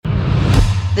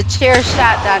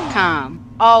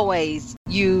Thechairshot.com. Always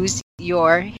use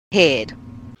your head.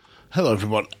 Hello,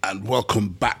 everyone, and welcome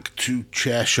back to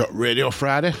Chairshot Radio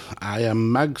Friday. I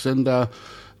am Mags, and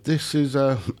this is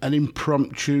an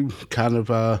impromptu kind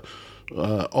of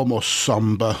almost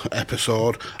somber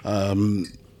episode.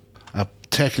 I've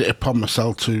taken it upon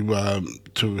myself to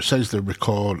essentially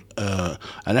record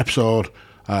an episode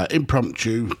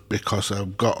impromptu because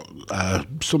I've got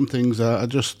some things I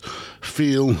just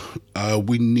feel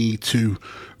we need to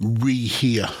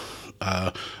rehear.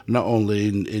 Not only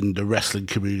in the wrestling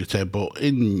community, but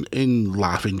in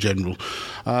life in general.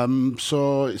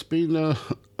 So it's been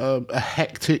a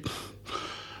hectic,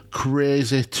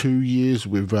 crazy 2 years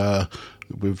with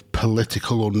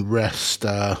political unrest,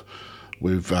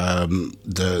 with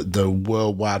the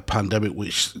worldwide pandemic,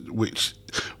 which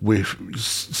we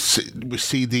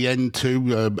see the end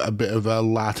to, a bit of a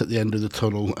light at the end of the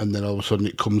tunnel, and then all of a sudden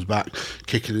it comes back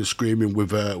kicking and screaming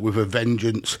with a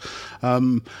vengeance.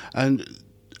 And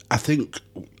I think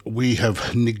we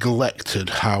have neglected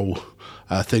how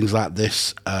things like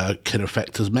this can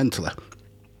affect us mentally,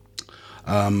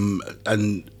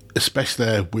 and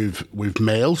especially with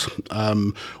males,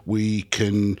 we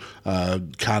can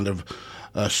kind of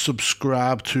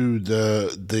subscribe to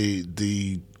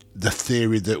the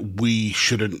theory that we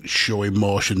shouldn't show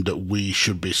emotion, that we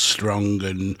should be strong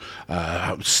and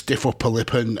stiff upper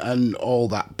lip and all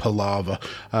that palaver.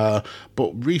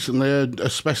 But recently,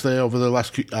 especially over the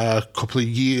last couple of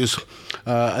years,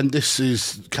 and this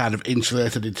is kind of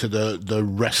insulated into the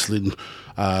wrestling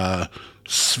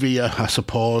sphere, I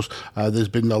suppose. There's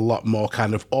been a lot more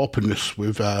kind of openness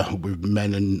with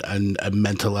men and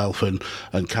mental health and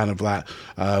kind of like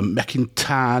making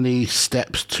tiny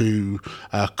steps to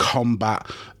combat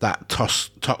that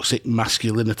toxic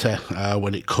masculinity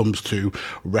when it comes to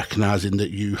recognising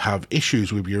that you have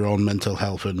issues with your own mental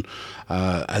health and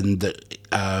that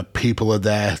people are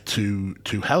there to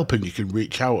help, and you can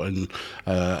reach out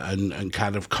and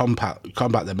kind of combat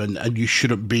them, and you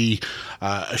shouldn't be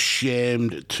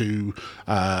ashamed to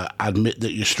admit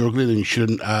that you're struggling, and you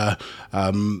shouldn't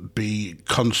be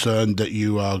concerned that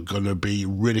you are going to be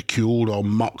ridiculed or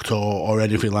mocked or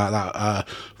anything like that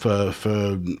for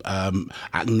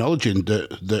acknowledging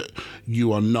that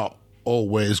you are not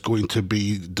always going to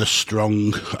be the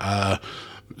strong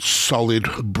solid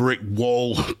brick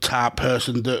wall type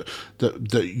person that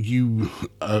you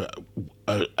are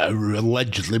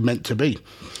allegedly meant to be.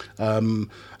 And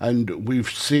we've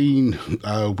seen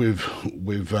with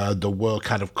the world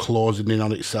kind of closing in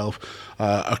on itself,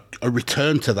 a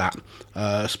return to that,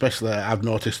 especially I've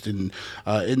noticed in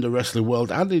the wrestling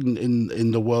world and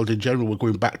in the world in general. We're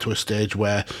going back to a stage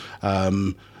where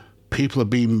people are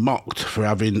being mocked for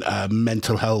having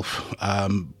mental health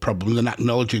problems and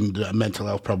acknowledging mental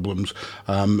health problems,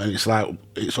 and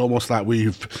it's almost like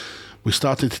we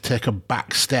started to take a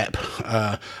back step.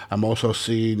 I'm also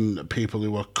seeing people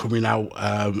who are coming out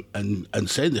and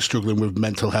saying they're struggling with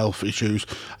mental health issues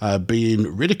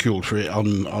being ridiculed for it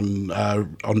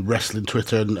on wrestling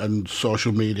Twitter and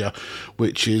social media,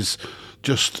 which is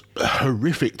just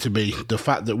horrific to me. The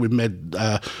fact that we made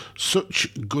such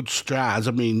good strides,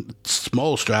 I mean,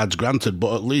 small strides granted,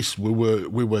 but at least we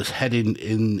were heading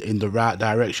in the right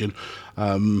direction,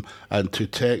 and to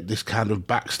take this kind of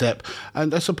back step.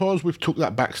 And I suppose we've took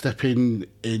that back step in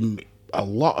a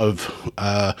lot of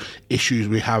issues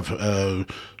we have,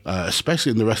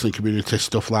 especially in the wrestling community,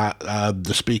 stuff like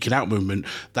the speaking out movement,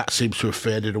 that seems to have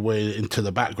faded away into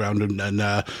the background,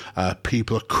 and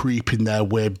people are creeping their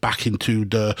way back into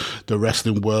the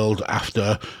wrestling world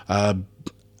after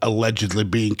allegedly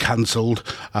being cancelled,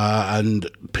 and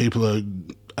people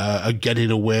are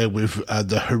getting away with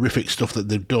the horrific stuff that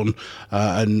they've done,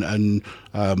 and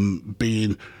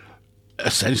being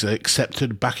essentially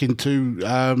accepted back into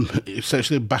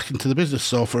the business.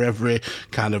 So for every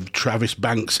kind of Travis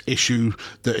Banks issue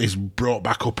that is brought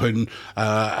back up and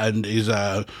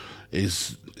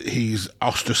he's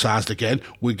ostracised again,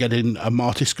 we're getting a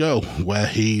Marty Scurll where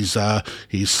he's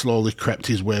slowly crept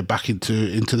his way back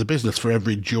into the business. For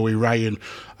every Joey Ryan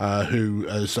who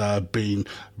has been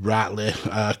rightly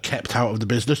kept out of the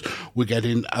business, we're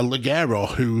getting a Ligero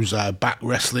who's back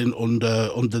wrestling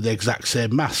under the exact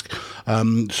same mask.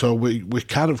 So we're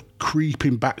kind of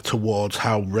creeping back towards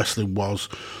how wrestling was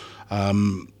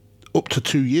up to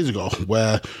 2 years ago,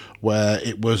 where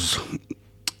it was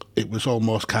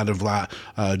almost kind of like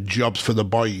jobs for the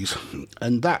boys,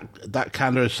 and that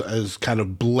kind of has kind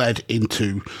of bled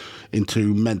into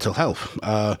mental health.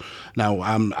 Now,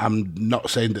 I'm not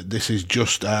saying that this is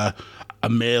just a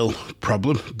male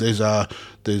problem. There's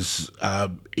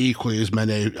equally as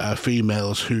many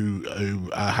females who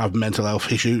have mental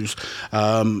health issues,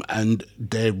 and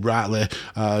they rightly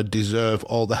deserve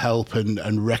all the help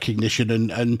and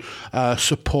recognition and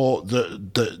support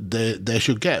that they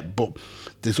should get. But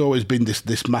there's always been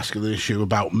this masculine issue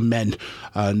about men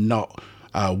not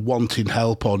wanting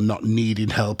help or not needing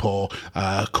help or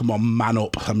come on, man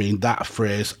up. I mean, that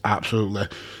phrase absolutely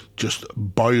just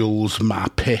boils my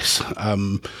piss.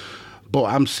 But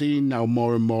I'm seeing now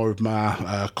more and more of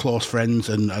my close friends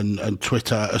and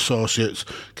Twitter associates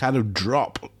kind of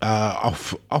drop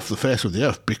off the face of the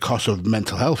earth because of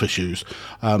mental health issues.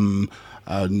 And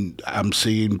I'm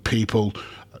seeing people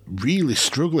really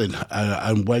struggling,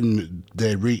 and when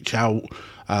they reach out,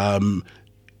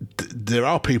 there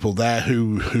are people there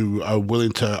who are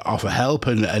willing to offer help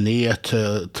and an ear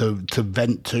to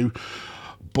vent to,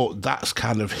 but that's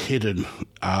kind of hidden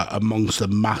amongst the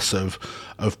mass of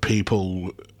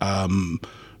people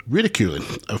ridiculing,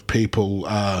 of people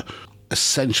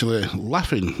essentially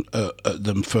laughing at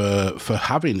them for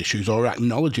having issues or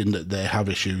acknowledging that they have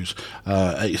issues.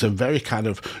 It's a very kind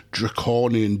of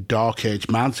draconian, dark age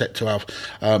mindset to have.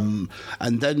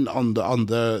 And then on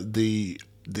the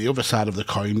other side of the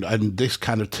coin, and this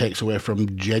kind of takes away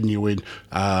from genuine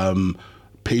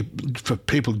for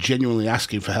people genuinely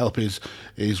asking for help, is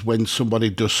when somebody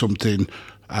does something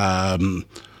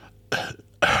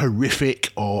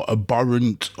horrific or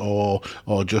abhorrent or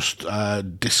just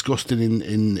disgusting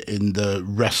in the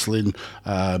wrestling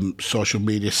social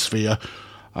media sphere.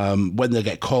 When they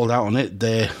get called out on it,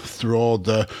 they throw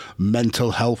the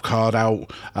mental health card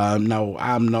out. Now,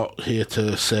 I'm not here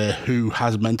to say who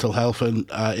has mental health and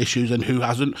issues and who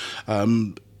hasn't. At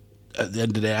the end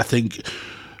of the day,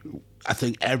 I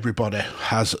think everybody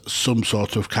has some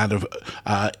sort of kind of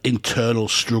internal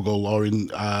struggle or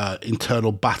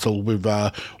internal battle with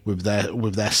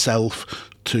their self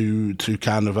to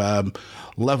kind of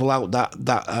level out that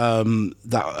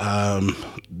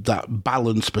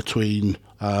balance between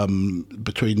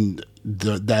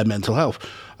their mental health,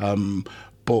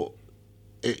 but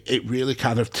it really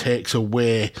kind of takes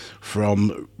away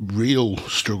from real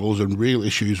struggles and real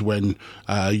issues when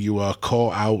you are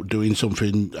caught out doing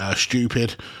something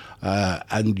stupid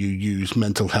and you use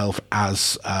mental health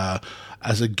as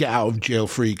a get out of jail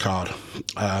free card,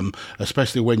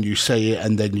 especially when you say it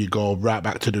and then you go right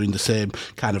back to doing the same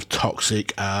kind of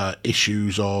toxic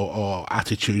issues or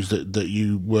attitudes that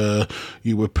you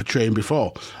were portraying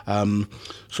before.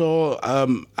 So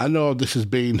I know this has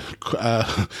been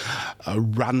a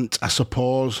rant, I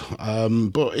suppose,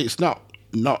 but it's not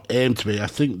aimed to be. I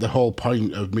think the whole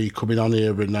point of me coming on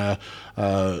here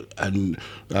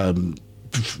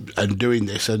and doing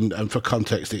this, and for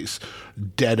context, it's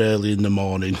dead early in the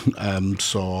morning,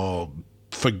 so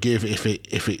forgive if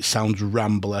it sounds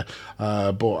rambly,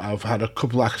 but I've had a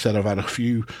couple, like I said, I've had a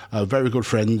few very good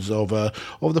friends over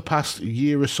the past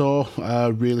year or so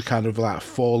really kind of like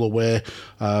fall away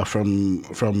from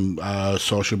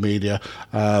social media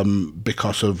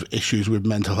because of issues with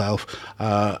mental health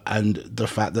and the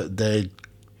fact that they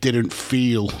didn't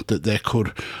feel that they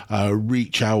could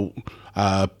reach out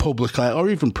publicly or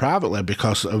even privately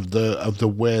because of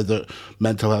the way that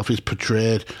mental health is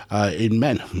portrayed in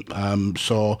men.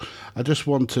 So I just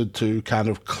wanted to kind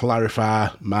of clarify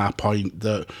my point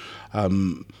that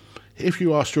if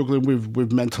you are struggling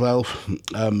with mental health,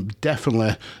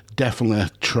 definitely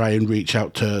try and reach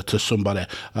out to somebody,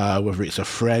 whether it's a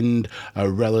friend, a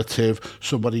relative,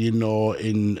 somebody you know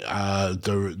in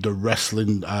the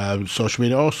wrestling social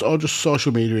media or just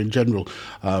social media in general.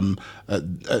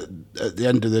 At the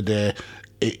end of the day,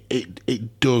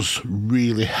 it does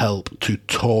really help to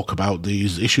talk about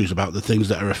these issues, about the things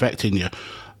that are affecting you.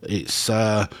 It's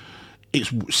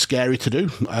scary to do,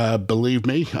 believe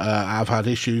me. I've had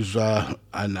issues,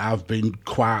 and I've been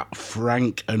quite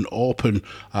frank and open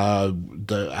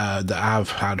that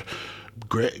I've had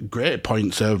great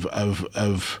points of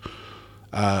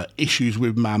issues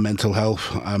with my mental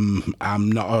health.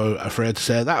 I'm not afraid to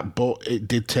say that, but it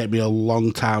did take me a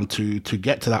long time to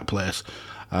get to that place.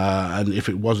 And if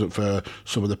it wasn't for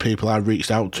some of the people I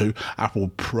reached out to, I will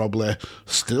probably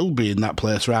still be in that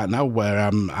place right now where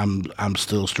I'm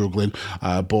still struggling.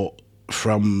 But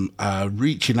from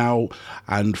reaching out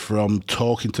and from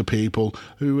talking to people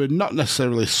who are not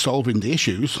necessarily solving the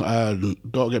issues,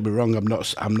 don't get me wrong, I'm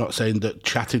not saying that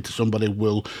chatting to somebody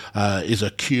is a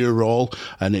cure-all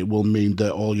and it will mean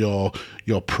that all your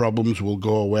problems will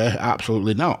go away.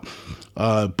 Absolutely not.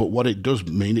 But what it does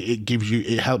mean,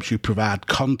 it helps you provide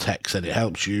context, and it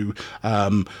helps you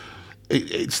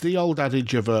it's the old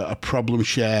adage of a problem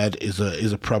shared is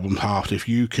a problem halved. If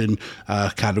you can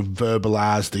kind of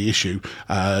verbalise the issue,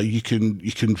 you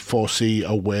can foresee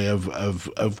a way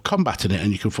of combating it,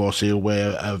 and you can foresee a way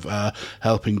of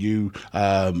helping you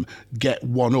get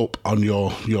one up on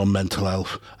your mental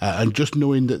health. And just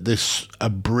knowing that there's a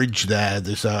bridge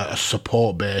there's a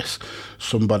support base,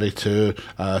 somebody to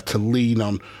lean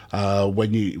on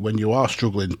when you are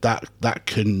struggling, that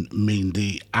can mean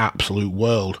the absolute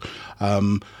world.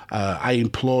 I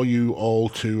implore you all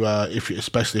to,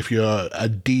 especially if you're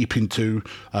deep into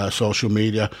social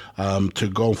media, to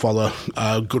go and follow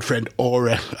good friend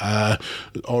Ori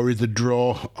the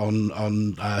Draw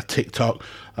on TikTok.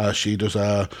 She does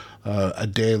a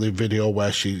daily video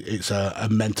where it's a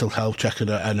mental health check and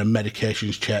a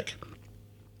medications check.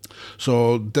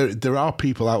 So there are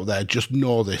people out there, just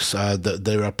know this, that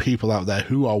there are people out there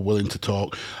who are willing to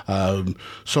talk.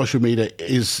 Social media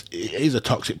is a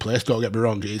toxic place, don't get me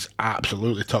wrong, it's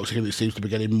absolutely toxic, and it seems to be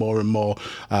getting more and more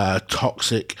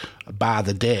toxic by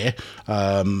the day.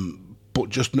 But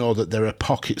just know that there are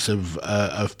pockets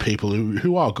of people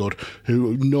who are good,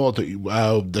 who know that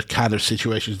the kind of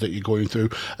situations that you're going through,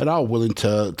 and are willing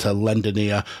to lend an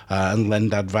ear and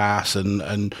lend advice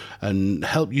and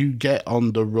help you get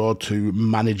on the road to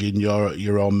managing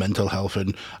your own mental health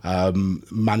and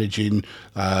managing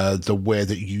the way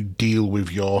that you deal with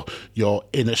your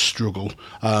inner struggle.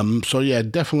 So yeah,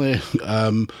 definitely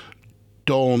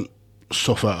don't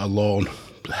suffer alone.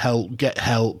 Get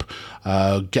help,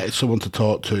 get someone to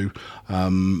talk to.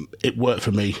 It worked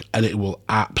for me, and it will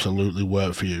absolutely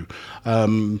work for you.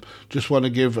 Just want to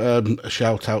give a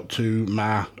shout out to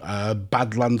my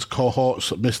Badlands cohorts,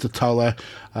 Mr. Toller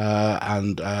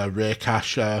and Ray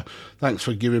Cash. Thanks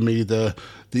for giving me the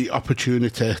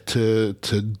opportunity to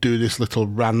do this little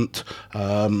rant.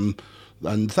 And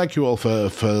thank you all for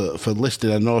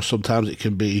listening. I know sometimes it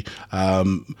can be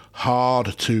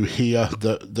hard to hear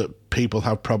that people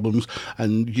have problems,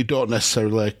 and you don't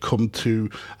necessarily come to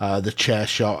the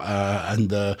Chairshot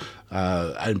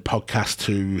and podcast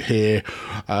to hear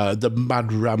the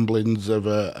mad ramblings of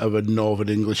a Northern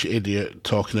English idiot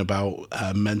talking about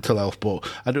mental health. But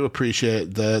I do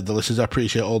appreciate the listeners. I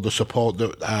appreciate all the support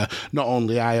that not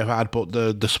only I have had, but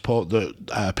the support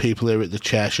that people here at the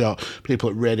Chairshot, people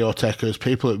at Radiotekers,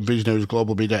 people at Visionaries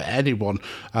Global Media, anyone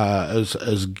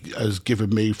has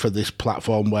given me for this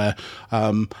platform where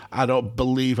I don't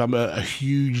believe I'm a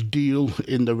huge deal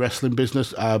in the wrestling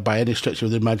business by any stretch of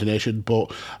the imagination,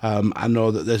 but I know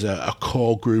that there's a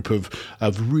core group of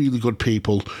really good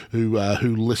people who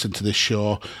listen to this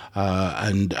show,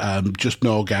 and just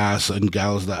know, guys and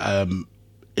gals, that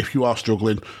if you are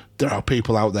struggling, there are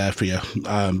people out there for you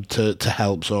to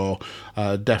help. So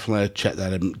definitely check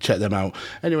them out.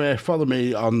 Anyway, follow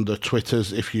me on the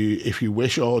Twitters if you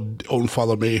wish, or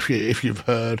unfollow me if you've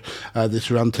heard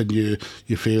this rant and you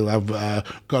feel I've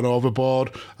gone overboard.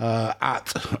 At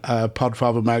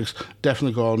Podfather Mags,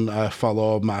 definitely go and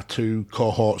follow my two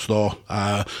cohorts though,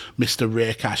 Mr.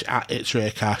 Ray Cash at It's Ray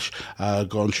Cash.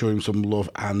 Go and show him some love,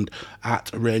 and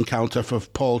at Rain Counter for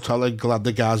Paul Toller. Glad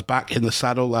the guy's back in the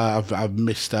saddle. I've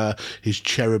missed his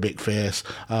cherubic face.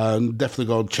 Definitely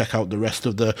go and check out the rest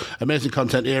of the amazing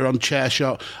content here on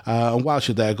Chairshot. And whilst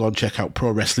you're there, go and check out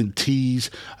Pro Wrestling Tees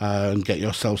and get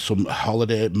yourself some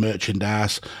holiday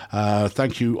merchandise.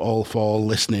 Thank you all for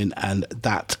listening, and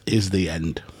that is the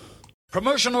end.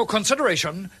 Promotional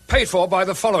consideration paid for by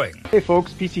the following. Hey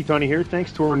folks, PC Tony here.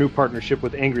 Thanks to our new partnership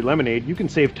with Angry Lemonade, you can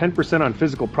save 10% on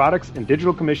physical products and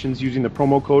digital commissions using the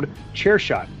promo code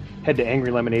Chairshot. Head to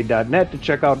angrylemonade.net to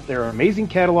check out their amazing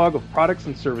catalog of products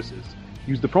and services.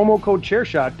 Use the promo code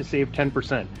Chairshot to save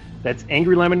 10%. That's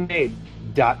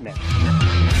angrylemonade.net.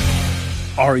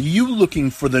 Are you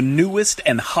looking for the newest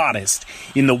and hottest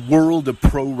in the world of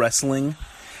pro wrestling?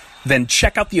 Then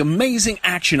check out the amazing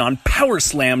action on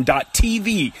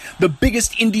Powerslam.tv, the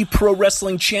biggest indie pro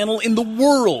wrestling channel in the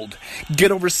world.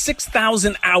 Get over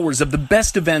 6,000 hours of the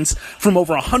best events from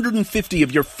over 150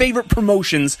 of your favorite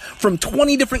promotions from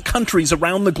 20 different countries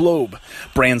around the globe.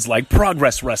 Brands like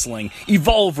Progress Wrestling,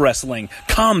 Evolve Wrestling,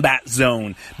 Combat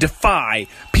Zone, Defy,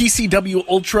 PCW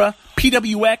Ultra,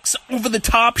 PWX, Over the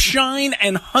Top, Shine,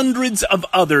 and hundreds of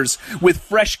others with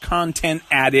fresh content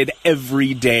added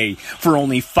every day for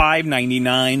only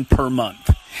 $5.99 per month.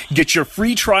 Get your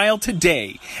free trial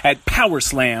today at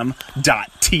Powerslam.tv.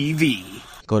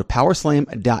 Go to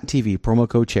Powerslam.tv, promo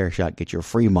code Chairshot. Get your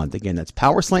free month. Again, that's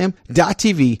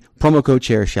Powerslam.tv, promo code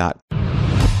Chairshot.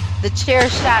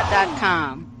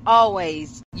 TheChairshot.com.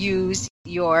 Always use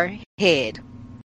your head.